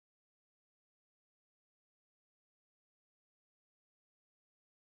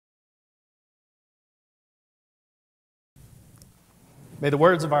May the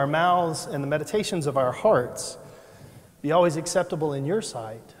words of our mouths and the meditations of our hearts be always acceptable in your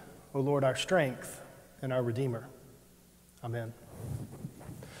sight, O Lord, our strength and our Redeemer. Amen.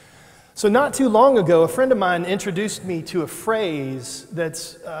 So not too long ago, a friend of mine introduced me to a phrase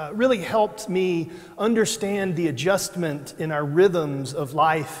that's really helped me understand the adjustment in our rhythms of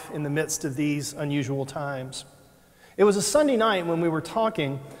life in the midst of these unusual times. It was a Sunday night when we were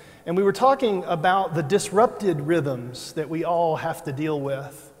talking, and we were talking about the disrupted rhythms that we all have to deal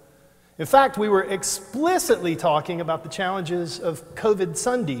with. In fact, we were explicitly talking about the challenges of COVID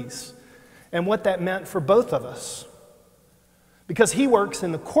Sundays and what that meant for both of us. Because he works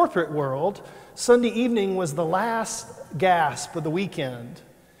in the corporate world, Sunday evening was the last gasp of the weekend.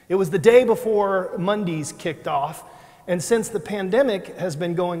 It was the day before Mondays kicked off, and since the pandemic has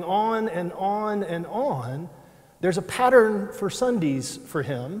been going on and on and on, there's a pattern for Sundays for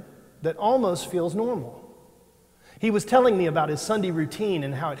him that almost feels normal. He was telling me about his Sunday routine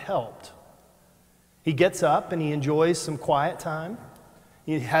and how it helped. He gets up and he enjoys some quiet time.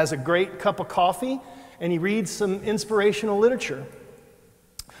 He has a great cup of coffee and he reads some inspirational literature.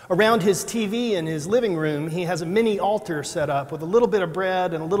 Around his TV in his living room, he has a mini altar set up with a little bit of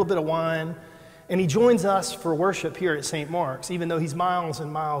bread and a little bit of wine, and he joins us for worship here at St. Mark's, even though he's miles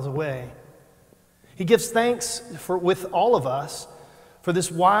and miles away. He gives thanks with all of us for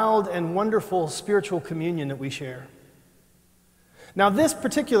this wild and wonderful spiritual communion that we share. Now, this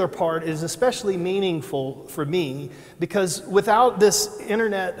particular part is especially meaningful for me because without this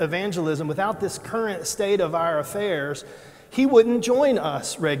internet evangelism, without this current state of our affairs, he wouldn't join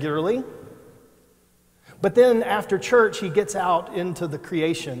us regularly. But then after church, he gets out into the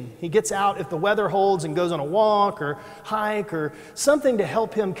creation. He gets out if the weather holds and goes on a walk or hike or something to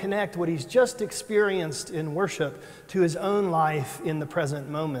help him connect what he's just experienced in worship to his own life in the present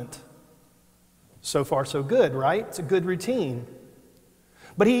moment. So far, so good, right? It's a good routine.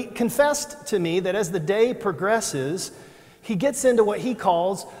 But he confessed to me that as the day progresses, he gets into what he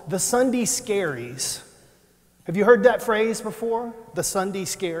calls the Sunday scaries. Have you heard that phrase before? The Sunday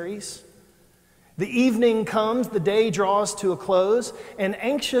scaries? The evening comes, the day draws to a close, and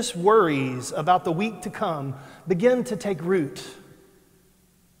anxious worries about the week to come begin to take root.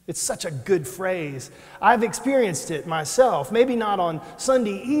 It's such a good phrase. I've experienced it myself, maybe not on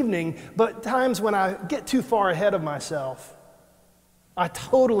Sunday evening, but times when I get too far ahead of myself. I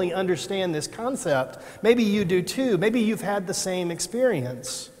totally understand this concept. Maybe you do too. Maybe you've had the same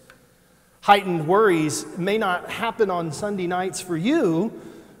experience. Heightened worries may not happen on Sunday nights for you,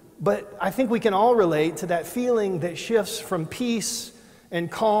 but I think we can all relate to that feeling that shifts from peace and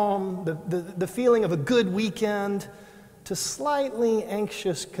calm, the feeling of a good weekend, to slightly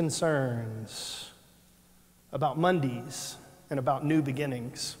anxious concerns about Mondays and about new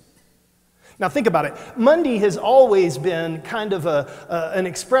beginnings. Now think about it. Monday has always been kind of an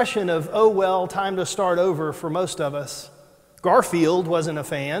expression of, oh well, time to start over for most of us. Garfield wasn't a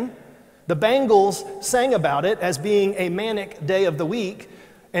fan. The Bangles sang about it as being a manic day of the week.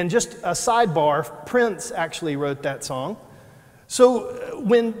 And just a sidebar, Prince actually wrote that song. So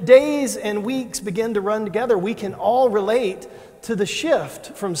when days and weeks begin to run together, we can all relate to the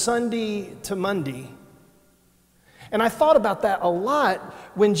shift from Sunday to Monday. And I thought about that a lot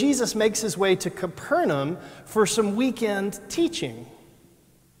when Jesus makes his way to Capernaum for some weekend teaching.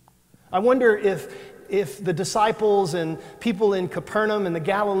 I wonder if the disciples and people in Capernaum and the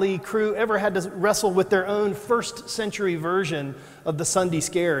Galilee crew ever had to wrestle with their own first century version of the Sunday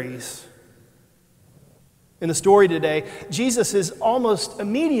scaries. In the story today, Jesus is almost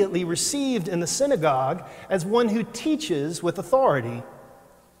immediately received in the synagogue as one who teaches with authority.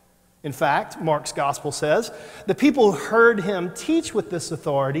 In fact, Mark's gospel says, the people heard him teach with this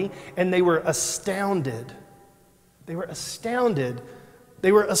authority, and they were astounded. They were astounded.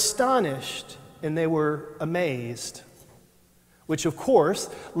 They were astonished, and they were amazed. Which, of course,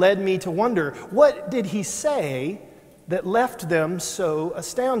 led me to wonder, what did he say that left them so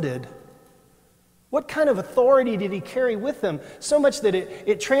astounded? What kind of authority did he carry with him, so much that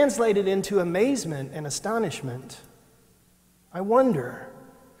it translated into amazement and astonishment? I wonder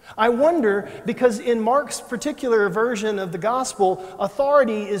because in Mark's particular version of the gospel,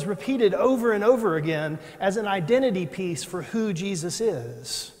 authority is repeated over and over again as an identity piece for who Jesus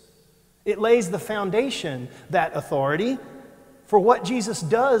is. It lays the foundation, that authority, for what Jesus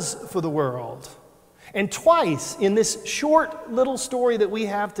does for the world. And twice in this short little story that we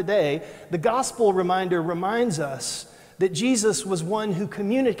have today, the gospel reminder reminds us that Jesus was one who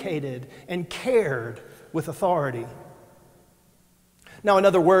communicated and cared with authority. Now,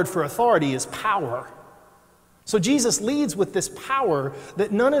 another word for authority is power. So Jesus leads with this power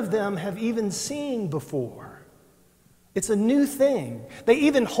that none of them have even seen before. It's a new thing. They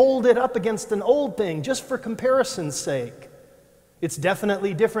even hold it up against an old thing just for comparison's sake. It's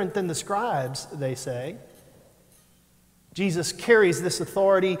definitely different than the scribes, they say. Jesus carries this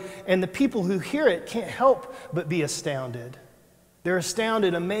authority, and the people who hear it can't help but be astounded. They're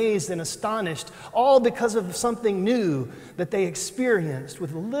astounded, amazed, and astonished, all because of something new that they experienced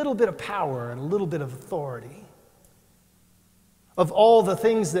with a little bit of power and a little bit of authority. Of all the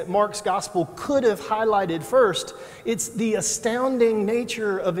things that Mark's gospel could have highlighted first, it's the astounding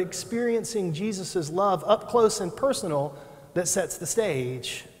nature of experiencing Jesus' love up close and personal that sets the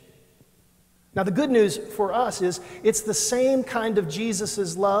stage. Now, the good news for us is it's the same kind of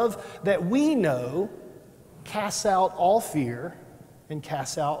Jesus' love that we know casts out all fear and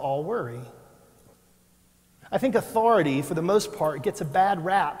casts out all worry. I think authority, for the most part, gets a bad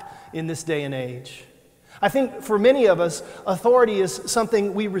rap in this day and age. I think for many of us, authority is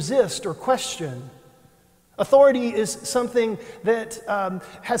something we resist or question. Authority is something that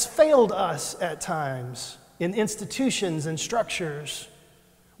has failed us at times in institutions and structures.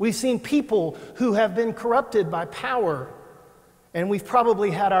 We've seen people who have been corrupted by power, and we've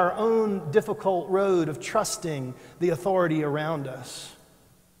probably had our own difficult road of trusting the authority around us.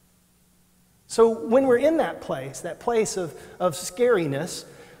 So when we're in that place of scariness,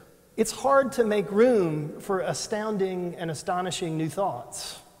 it's hard to make room for astounding and astonishing new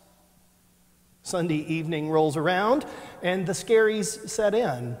thoughts. Sunday evening rolls around, and the scaries set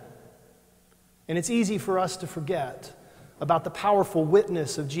in. And it's easy for us to forget about the powerful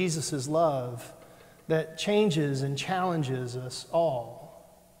witness of Jesus' love that changes and challenges us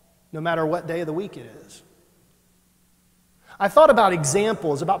all, no matter what day of the week it is. I thought about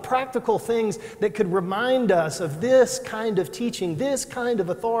examples, about practical things that could remind us of this kind of teaching, this kind of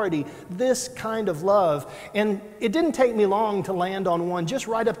authority, this kind of love. And it didn't take me long to land on one just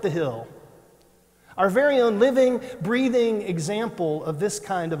right up the hill. Our very own living, breathing example of this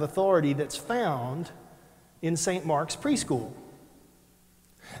kind of authority that's found in St. Mark's preschool.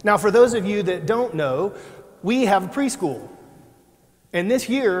 Now, for those of you that don't know, we have a preschool. And this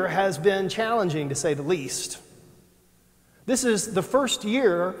year has been challenging, to say the least. This is the first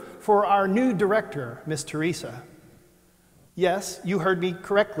year for our new director, Miss Teresa. Yes, you heard me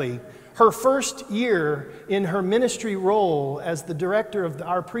correctly. Her first year in her ministry role as the director of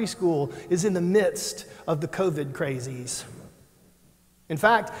our preschool is in the midst of the COVID crazies. In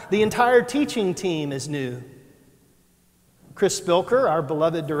fact, the entire teaching team is new. Chris Spilker, our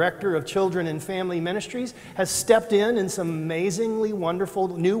beloved director of children and family ministries, has stepped in some amazingly wonderful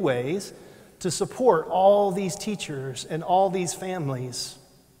new ways to support all these teachers and all these families.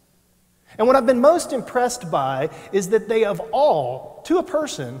 And what I've been most impressed by is that they have all, to a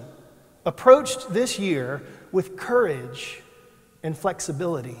person, approached this year with courage and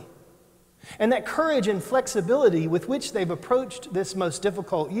flexibility. And that courage and flexibility with which they've approached this most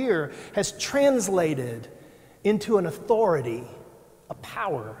difficult year has translated into an authority, a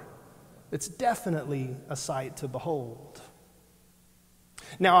power that's definitely a sight to behold.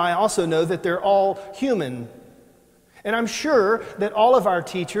 Now, I also know that they're all human. And I'm sure that all of our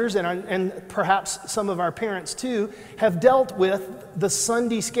teachers, and perhaps some of our parents too, have dealt with the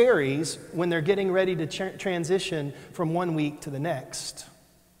Sunday scaries when they're getting ready to transition from one week to the next.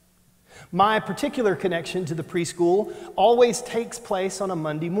 My particular connection to the preschool always takes place on a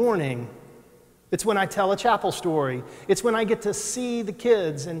Monday morning. It's when I tell a chapel story. It's when I get to see the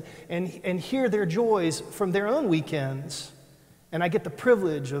kids and hear their joys from their own weekends. And I get the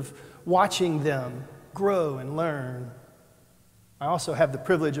privilege of watching them grow and learn. I also have the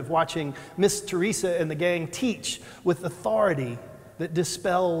privilege of watching Miss Teresa and the gang teach with authority that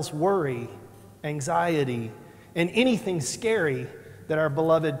dispels worry, anxiety, and anything scary that our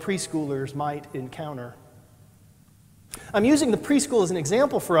beloved preschoolers might encounter. I'm using the preschool as an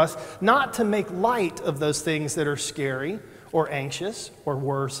example for us, not to make light of those things that are scary or anxious or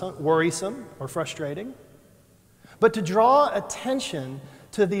worrisome or frustrating, but to draw attention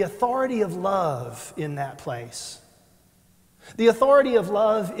to the authority of love in that place. The authority of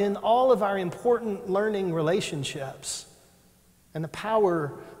love in all of our important learning relationships, and the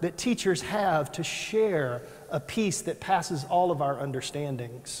power that teachers have to share a peace that passes all of our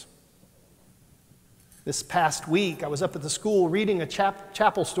understandings. This past week, I was up at the school reading a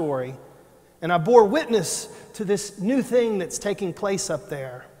chapel story, and I bore witness to this new thing that's taking place up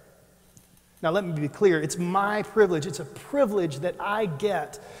there. Now, let me be clear. It's my privilege. It's a privilege that I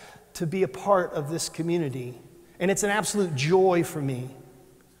get to be a part of this community, and it's an absolute joy for me.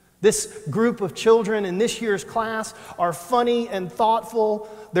 This group of children in this year's class are funny and thoughtful.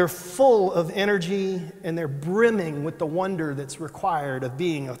 They're full of energy, and they're brimming with the wonder that's required of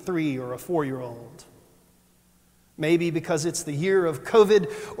being a 3 or a 4-year-old. Maybe because it's the year of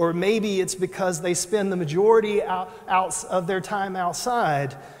COVID, or maybe it's because they spend the majority out of their time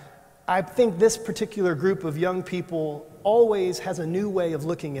outside. I think this particular group of young people always has a new way of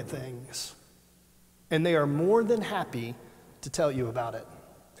looking at things, and they are more than happy to tell you about it.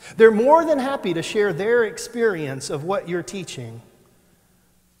 They're more than happy to share their experience of what you're teaching.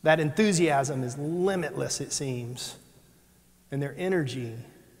 That enthusiasm is limitless, it seems, and their energy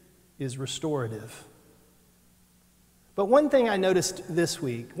is restorative. But one thing I noticed this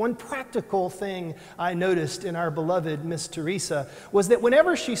week, one practical thing I noticed in our beloved Miss Teresa, was that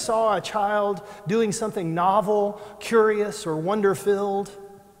whenever she saw a child doing something novel, curious, or wonder-filled,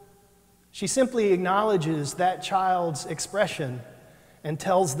 she simply acknowledges that child's expression and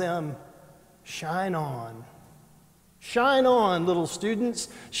tells them, "Shine on. Shine on, little students.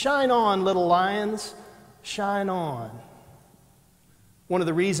 Shine on, little lions. Shine on." One of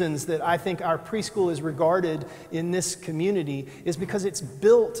the reasons that I think our preschool is regarded in this community is because it's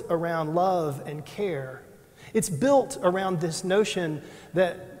built around love and care. It's built around this notion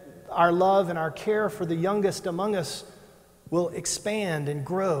that our love and our care for the youngest among us will expand and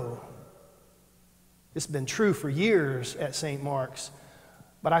grow. This has been true for years at St. Mark's,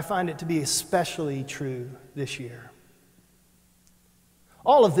 but I find it to be especially true this year.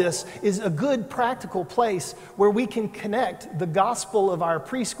 All of this is a good practical place where we can connect the gospel of our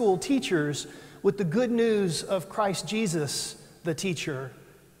preschool teachers with the good news of Christ Jesus, the teacher,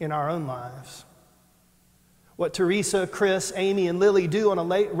 in our own lives. What Teresa, Chris, Amy, and Lily do on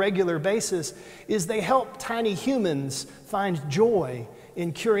a regular basis is they help tiny humans find joy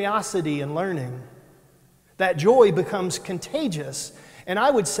in curiosity and learning. That joy becomes contagious, and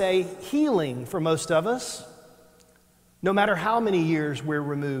I would say healing for most of us, no matter how many years we're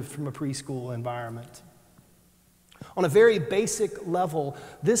removed from a preschool environment. On a very basic level,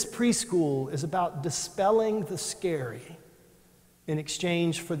 this preschool is about dispelling the scary in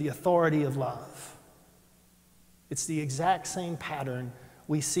exchange for the authority of love. It's the exact same pattern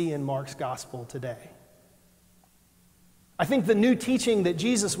we see in Mark's gospel today. I think the new teaching that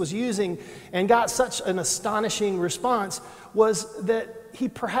Jesus was using and got such an astonishing response was that he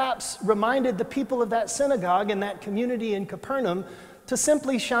perhaps reminded the people of that synagogue and that community in Capernaum to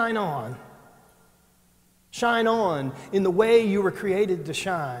simply shine on. Shine on in the way you were created to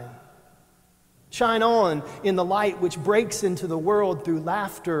shine. Shine on in the light which breaks into the world through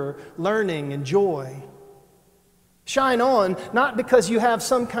laughter, learning, and joy. Shine on, not because you have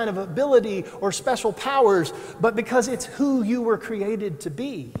some kind of ability or special powers, but because it's who you were created to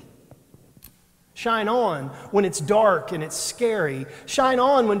be. Shine on when it's dark and it's scary. Shine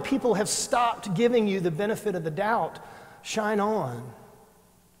on when people have stopped giving you the benefit of the doubt. Shine on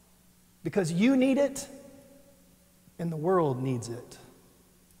because you need it and the world needs it.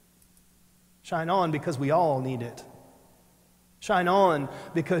 Shine on because we all need it. Shine on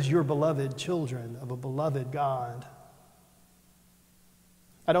because you're beloved children of a beloved God.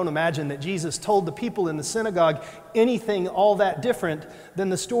 I don't imagine that Jesus told the people in the synagogue anything all that different than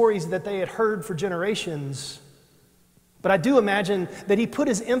the stories that they had heard for generations. But I do imagine that he put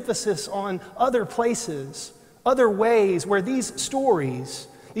his emphasis on other places, other ways where these stories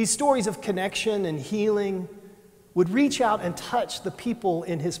of connection and healing would reach out and touch the people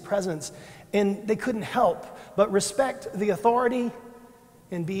in his presence, and they couldn't help but respect the authority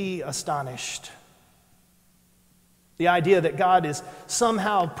and be astonished. The idea that God is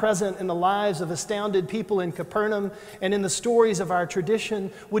somehow present in the lives of astounded people in Capernaum and in the stories of our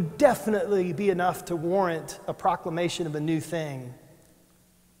tradition would definitely be enough to warrant a proclamation of a new thing.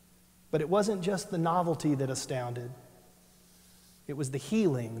 But it wasn't just the novelty that astounded. It was the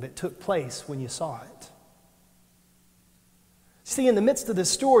healing that took place when you saw it. See, in the midst of this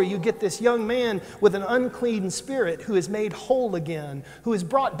story, you get this young man with an unclean spirit who is made whole again, who is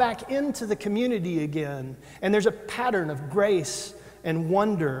brought back into the community again. And there's a pattern of grace and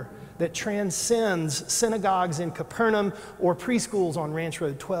wonder that transcends synagogues in Capernaum or preschools on Ranch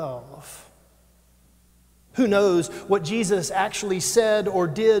Road 12. Who knows what Jesus actually said or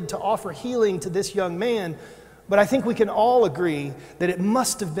did to offer healing to this young man, but I think we can all agree that it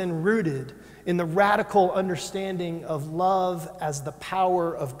must have been rooted in the radical understanding of love as the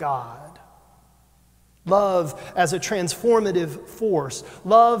power of God. Love as a transformative force.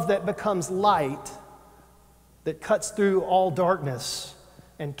 Love that becomes light, that cuts through all darkness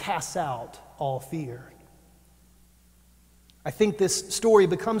and casts out all fear. I think this story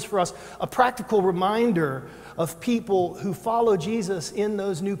becomes for us a practical reminder of people who follow Jesus in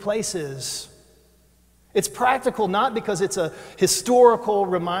those new places. It's practical not because it's a historical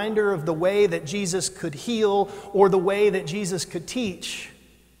reminder of the way that Jesus could heal or the way that Jesus could teach,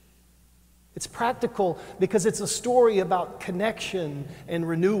 It's practical because it's a story about connection and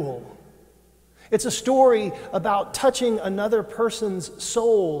renewal. It's a story about touching another person's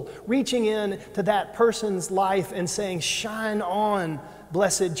soul, reaching in to that person's life and saying, "Shine on,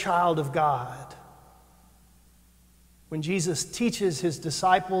 blessed child of God." When Jesus teaches his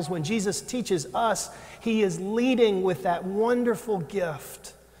disciples, when Jesus teaches us, he is leading with that wonderful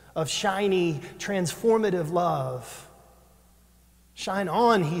gift of shiny, transformative love. Shine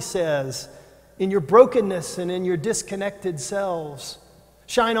on, he says, in your brokenness and in your disconnected selves.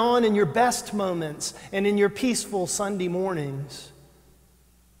 Shine on in your best moments and in your peaceful Sunday mornings.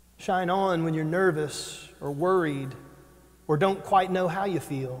 Shine on when you're nervous or worried or don't quite know how you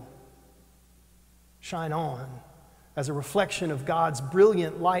feel. Shine on as a reflection of God's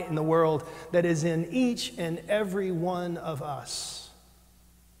brilliant light in the world that is in each and every one of us.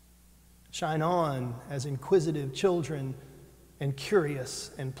 Shine on as inquisitive children and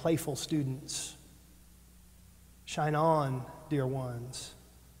curious and playful students. Shine on, dear ones.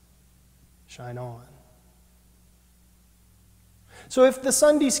 Shine on. So if the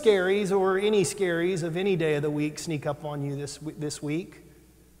Sunday scaries or any scaries of any day of the week sneak up on you this week,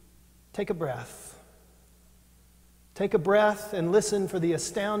 take a breath. Take a breath and listen for the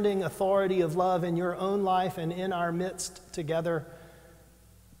astounding authority of love in your own life and in our midst together,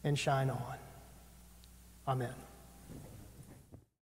 and shine on. Amen.